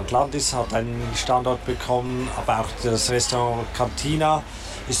das Restaurant Landis hat einen Standort bekommen, aber auch das Restaurant Cantina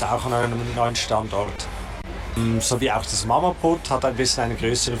ist auch an einem neuen Standort. Sowie auch das Mama-Brot hat ein bisschen eine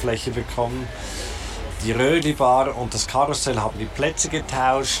größere Fläche bekommen. die Röhli-Bar und das Karussell haben die Plätze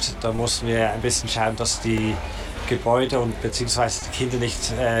getauscht. Da mussten wir ein bisschen schauen, dass die Gebäude und beziehungsweise die Kinder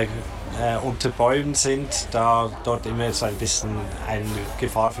nicht unter Bäumen sind, da dort immer so ein bisschen eine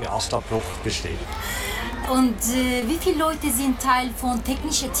Gefahr für Astabbruch besteht. Und wie viele Leute sind Teil von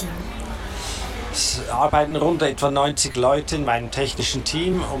technischen Team? Es arbeiten rund etwa 90 Leute in meinem technischen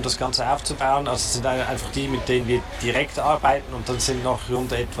Team, um das Ganze aufzubauen. Also es sind einfach die, mit denen wir direkt arbeiten, und dann sind noch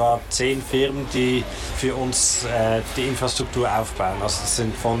rund etwa 10 Firmen, die für uns die Infrastruktur aufbauen. Also es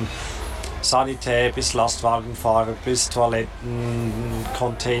sind von Sanitär bis Lastwagenfahrer bis Toiletten,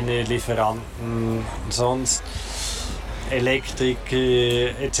 Containerlieferanten, sonst Elektrik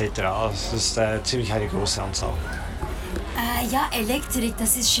etc. Also das ist ziemlich eine große Anzahl. Ja, Elektrik,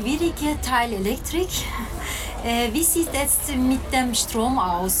 das ist schwieriger Teil Elektrik. Wie sieht es mit dem Strom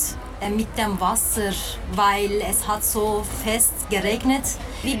aus, mit dem Wasser, weil es hat so fest geregnet?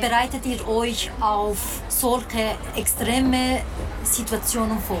 Wie bereitet ihr euch auf solche extreme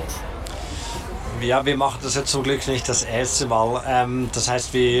Situationen vor? Ja, wir machen das jetzt zum Glück nicht das erste Mal. Das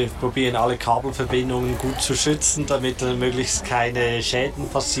heißt, wir probieren alle Kabelverbindungen gut zu schützen, damit möglichst keine Schäden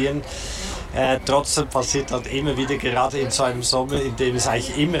passieren. Trotzdem passiert halt immer wieder, gerade in so einem Sommer, in dem es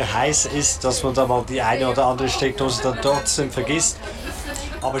eigentlich immer heiß ist, dass man da mal die eine oder andere Steckdose dann trotzdem vergisst.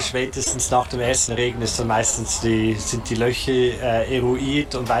 Aber spätestens nach dem ersten Regen ist dann meistens sind die Löcher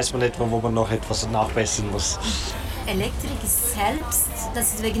eruiert und weiß man etwa, wo man noch etwas nachbessern muss. Elektrik selbst,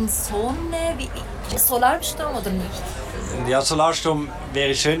 das ist wegen Sonne, Solarstrom oder nicht? Ja, Solarstrom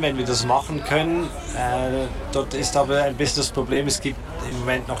wäre schön, wenn wir das machen können. Dort ist aber ein bisschen das Problem, es gibt im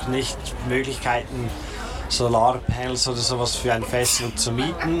Moment noch nicht Möglichkeiten, Solarpanels oder sowas für ein Festival zu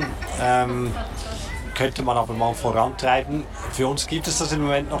mieten. Könnte man aber mal vorantreiben. Für uns gibt es das im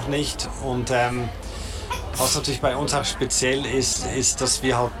Moment noch nicht. Und was natürlich bei uns auch speziell ist, dass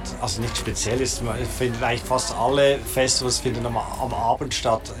wir halt, also nicht speziell ist, man findet eigentlich fast alle Festivals finden am Abend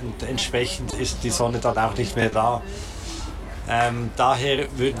statt, und entsprechend ist die Sonne dann auch nicht mehr da. Daher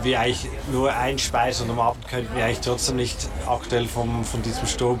würden wir eigentlich nur einspeisen, und am Abend könnten wir eigentlich trotzdem nicht aktuell von diesem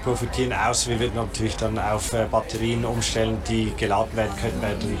Strom profitieren, außer wir würden natürlich dann auf Batterien umstellen, die geladen werden könnten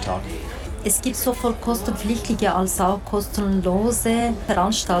während dem Tag. Es gibt sowohl kostenpflichtige als auch kostenlose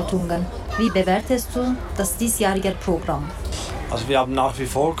Veranstaltungen. Wie bewertest du das diesjährige Programm? Also wir haben nach wie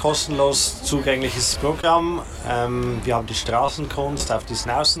vor kostenlos zugängliches Programm. Wir haben die Straßenkunst auf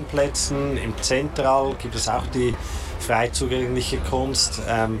diesen Außenplätzen. Im Zentral gibt es auch die frei zugängliche Kunst,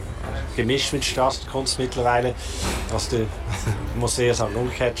 gemischt mit Straßenkunst mittlerweile. Also die Museen sagen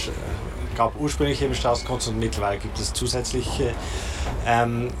umgekehrt, gab ursprünglich eben Straßenkunst und mittlerweile gibt es zusätzliche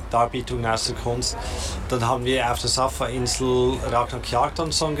Darbietungen aus der Kunst. Dann haben wir auf der Safa-Insel Ragnar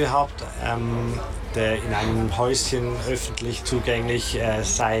Kjartansson gehabt, der in einem Häuschen öffentlich zugänglich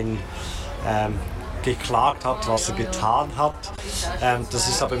geklagt hat, was er getan hat. Das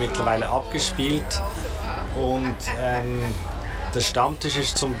ist aber mittlerweile abgespielt. Und der Stammtisch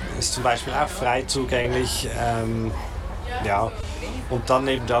ist zum Beispiel auch frei zugänglich. Ja. Und dann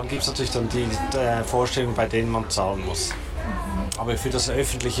nebenan gibt es natürlich dann die Vorstellungen, bei denen man zahlen muss. Aber für das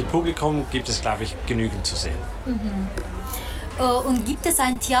öffentliche Publikum gibt es, glaube ich, genügend zu sehen. Mhm. Und gibt es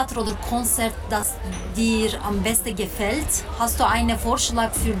ein Theater oder Konzert, das dir am besten gefällt? Hast du einen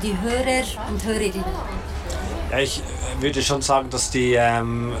Vorschlag für die Hörer und Hörerinnen? Ja, ich würde schon sagen, dass die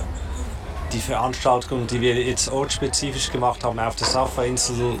Veranstaltungen, die wir jetzt ortsspezifisch gemacht haben auf der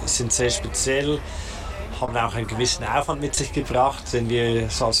Safa-Insel, sind sehr speziell, haben auch einen gewissen Aufwand mit sich gebracht, den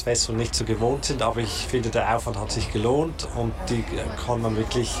wir so als Festival nicht so gewohnt sind. Aber ich finde, der Aufwand hat sich gelohnt und die kann man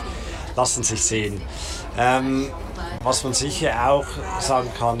wirklich, lassen sich sehen. Was man sicher auch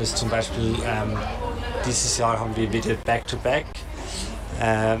sagen kann, ist zum Beispiel, dieses Jahr haben wir wieder Back-to-Back.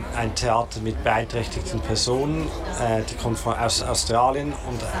 Ein Theater mit beeinträchtigten Personen, die kommt aus Australien,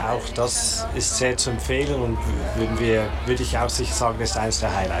 und auch das ist sehr zu empfehlen und würde ich auch sicher sagen, ist eines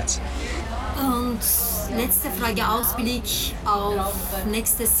der Highlights. Und letzte Frage, Ausblick auf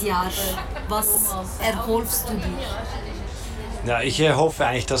nächstes Jahr. Was erhoffst du dir? Ja, ich hoffe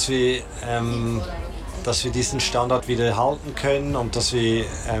eigentlich, dass wir diesen Standard wieder halten können und dass wir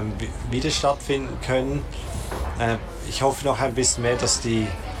wieder stattfinden können. Ich hoffe noch ein bisschen mehr, dass die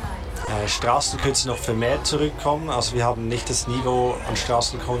Straßenkünste noch vermehrt zurückkommen. Also wir haben nicht das Niveau an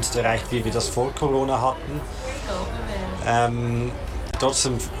Straßenkunst erreicht, wie wir das vor Corona hatten.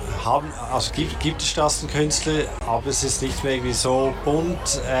 Trotzdem gibt es Straßenkünstler, aber es ist nicht mehr irgendwie so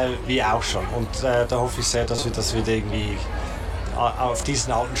bunt wie auch schon. Und da hoffe ich sehr, dass wir das wieder irgendwie auf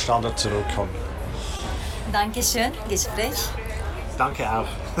diesen alten Standard zurückkommen. Dankeschön, Gespräch. Danke auch.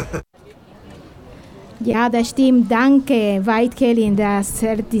 Ja, das stimmt. Danke, Veit Kälin, dass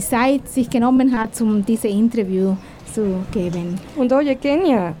er die Zeit sich genommen hat, um dieses Interview zu geben. Und oye,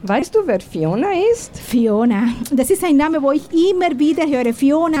 Kenia, weißt du, wer Fiona ist? Fiona, das ist ein Name, wo ich immer wieder höre.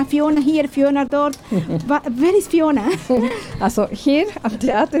 Fiona, Fiona hier, Fiona dort. Wer ist Fiona? Also hier am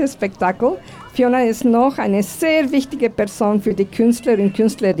Theater Spektakels. Fiona ist noch eine sehr wichtige Person für die Künstler und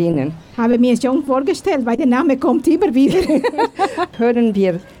Künstlerinnen. Habe mir schon vorgestellt, weil der Name kommt immer wieder. Hören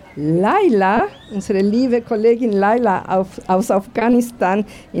wir Laila, unsere liebe Kollegin Laila aus Afghanistan,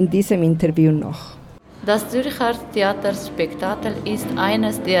 in diesem Interview noch. Das Zürcher Theater Spektakels ist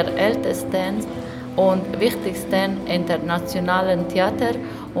eines der ältesten und wichtigsten internationalen Theater-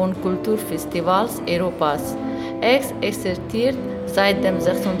 und Kulturfestivals Europas. Es existiert seit dem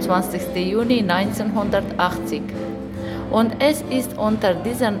 26. Juni 1980 und es ist unter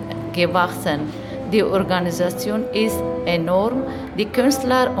diesen gewachsen. Die Organisation ist enorm, die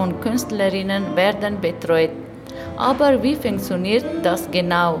Künstler und Künstlerinnen werden betreut. Aber wie funktioniert das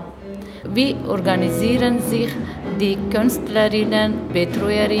genau? Wie organisieren sich die Künstlerinnen,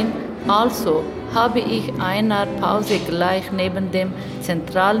 Betreuerin? Also habe ich einer Pause gleich neben dem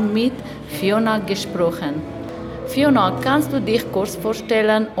Zentral mit Fiona gesprochen. Fiona, kannst du dich kurz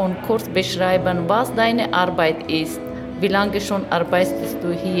vorstellen und kurz beschreiben, was deine Arbeit ist? Wie lange schon arbeitest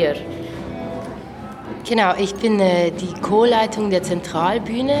du hier? Genau, ich bin die Co-Leitung der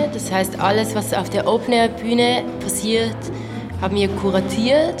Zentralbühne. Das heißt, alles, was auf der Open-Air-Bühne passiert, haben wir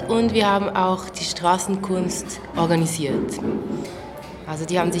kuratiert und wir haben auch die Straßenkunst organisiert. Also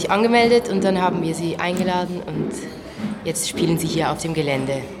die haben sich angemeldet und dann haben wir sie eingeladen und jetzt spielen sie hier auf dem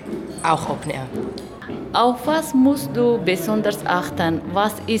Gelände, auch Open Air. Auf was musst du besonders achten?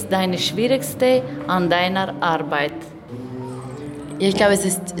 Was ist das Schwierigste an deiner Arbeit? Ja, ich glaube,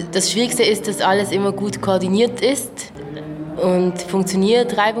 das Schwierigste ist, dass alles immer gut koordiniert ist und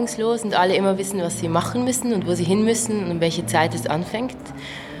funktioniert reibungslos und alle immer wissen, was sie machen müssen und wo sie hin müssen und um welche Zeit es anfängt.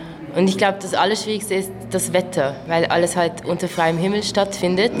 Und ich glaube, das Allerschwierigste ist das Wetter, weil alles halt unter freiem Himmel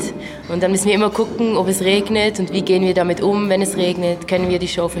stattfindet. Und dann müssen wir immer gucken, ob es regnet und wie gehen wir damit um, wenn es regnet. Können wir die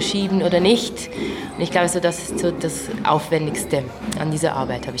Show verschieben oder nicht? Und ich glaube, das ist so das Aufwendigste an dieser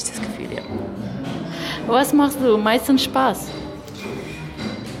Arbeit, habe ich das Gefühl, ja. Was machst du meistens Spaß?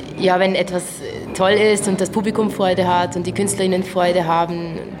 Ja, wenn etwas toll ist und das Publikum Freude hat und die Künstlerinnen Freude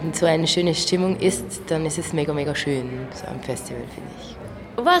haben und so eine schöne Stimmung ist, dann ist es mega, mega schön, so am Festival, finde ich.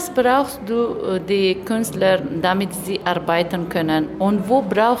 Was brauchst du die Künstler, damit sie arbeiten können? Und wo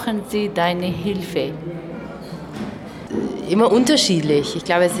brauchen sie deine Hilfe? Immer unterschiedlich. Ich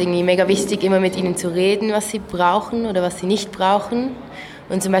glaube, es ist irgendwie mega wichtig, immer mit ihnen zu reden, was sie brauchen oder was sie nicht brauchen.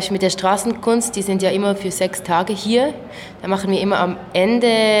 Und zum Beispiel mit der Straßenkunst, die sind ja immer für 6 Tage hier. Da machen wir immer am Ende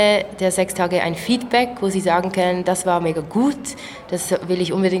der 6 Tage ein Feedback, wo sie sagen können, das war mega gut, das will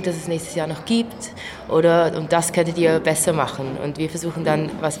ich unbedingt, dass es nächstes Jahr noch gibt. Und das könntet ihr besser machen. Und wir versuchen dann,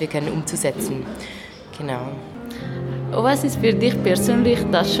 was wir können, umzusetzen. Genau. Was ist für dich persönlich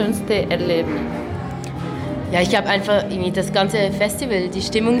das schönste Erleben? Ja, ich glaube einfach das ganze Festival, die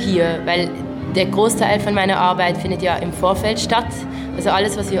Stimmung hier, weil der Großteil von meiner Arbeit findet ja im Vorfeld statt. Also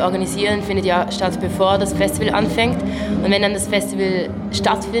alles, was wir organisieren, findet ja statt, bevor das Festival anfängt. Und wenn dann das Festival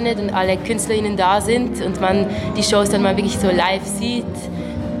stattfindet und alle KünstlerInnen da sind und man die Shows dann mal wirklich so live sieht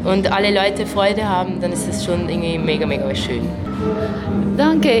und alle Leute Freude haben, dann ist es schon irgendwie mega, mega schön.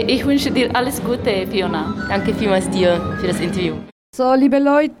 Danke, ich wünsche dir alles Gute, Fiona. Danke vielmals dir für das Interview. So, liebe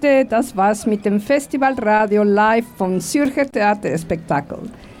Leute, das war's mit dem Festivalradio live vom Zürcher Theater Spektakels.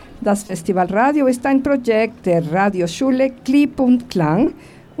 Das Festivalradio ist ein Projekt der Radioschule klipp+klang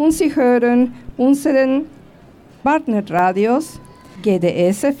und Sie hören unseren Partnerradios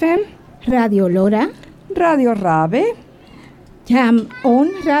GDS-FM, Radio Lora, Radio Rabe, Jam On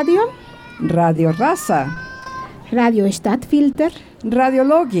Radio, Radio Rasa, Radio Stadtfilter, Radio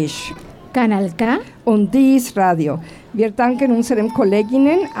Logisch, Kanal K und Diis Radio. Wir danken unseren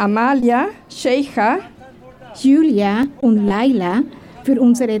Kolleginnen Amalia, Sheikha, Julia und Laila für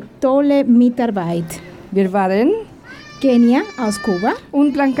unsere tolle Mitarbeit. Wir waren Kenia aus Kuba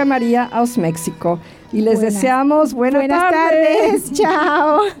und Blanca Maria aus Mexiko. Y les deseamos buenas tardes.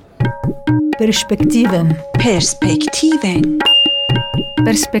 Ciao. Perspektiven. Perspektiven.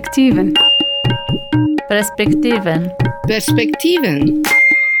 Perspektiven. Perspektiven. Perspektiven.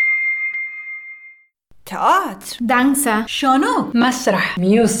 Teatr, danza, شانو, مسرح,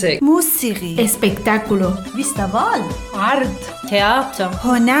 music, موسيقى, espectáculo, festival, art, teatro,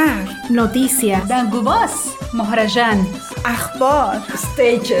 هنر, noticias, دنگوباس, مهرجان, أخبار,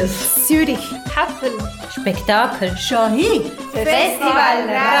 stages, Zürich, حفل, spektakel, شاهی, festival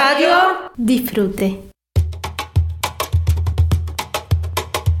radio. Disfrute.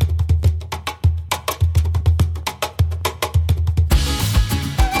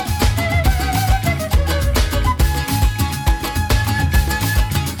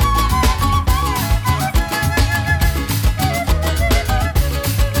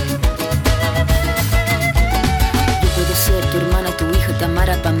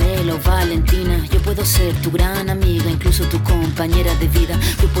 ser tu gran amiga, incluso tu compañera de vida.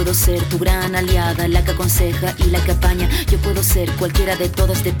 Yo puedo ser tu gran aliada, la que aconseja y la que apaña. Yo puedo ser cualquiera de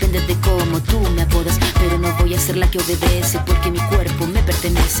todas, depende de cómo tú me apodas. Pero no voy a ser la que obedece, porque mi cuerpo me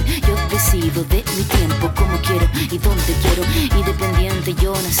pertenece. Yo decido de mi tiempo, como quiero y donde quiero. Independiente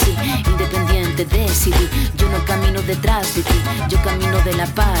yo nací, independiente decidí. Yo no camino detrás de ti, yo camino de la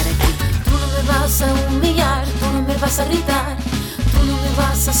para aquí. Tú no me vas a humillar, tú no me vas a gritar, tú no me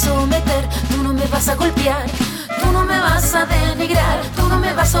vas a someter, tú no me vas a golpear, tú no me vas a denigrar, tú no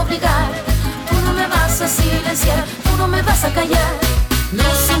me vas a obligar, tú no me vas a silenciar, tú no me vas a callar. No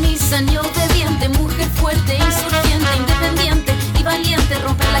sumisa ni obediente, mujer fuerte, insurgente, independiente y valiente,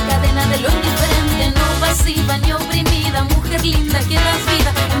 romper la cadena de lo indiferente. No pasiva ni oprimida, mujer linda que das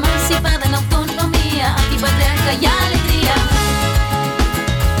vida, emancipada en autonomía, antipatriarca y alegría.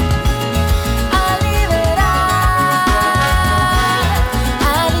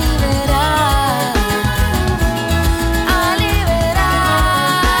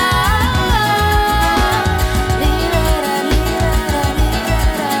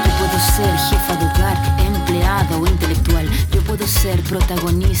 Ser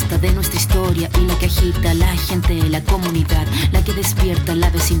protagonista de nuestra historia y la que agita a la gente, la comunidad, la que despierta la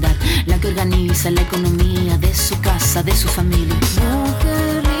vecindad, la que organiza la economía de su casa, de su familia.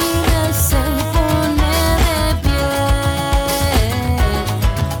 Mujer libre se pone de pie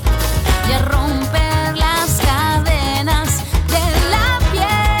y a romper las cadenas de la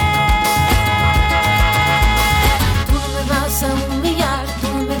piel. Tú no me vas a humillar, tú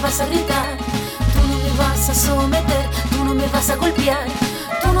no me vas a gritar, tú no me vas a someter, tú no me vas a golpear,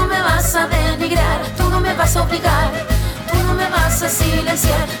 tú no me vas a denigrar, tú no me vas a obligar, tú no me vas a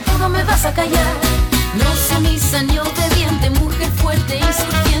silenciar, tú no me vas a callar. No sumisa ni obediente, mujer fuerte,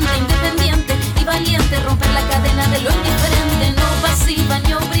 insurgente, independiente y valiente, romper la cadena de lo indiferente. No pasiva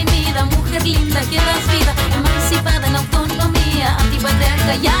ni oprimida, mujer linda que das vida, emancipada en autonomía,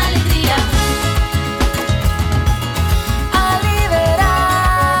 antipatriarca y alegría.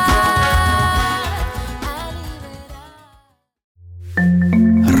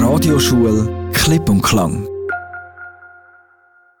 Radioschule Klipp+klang.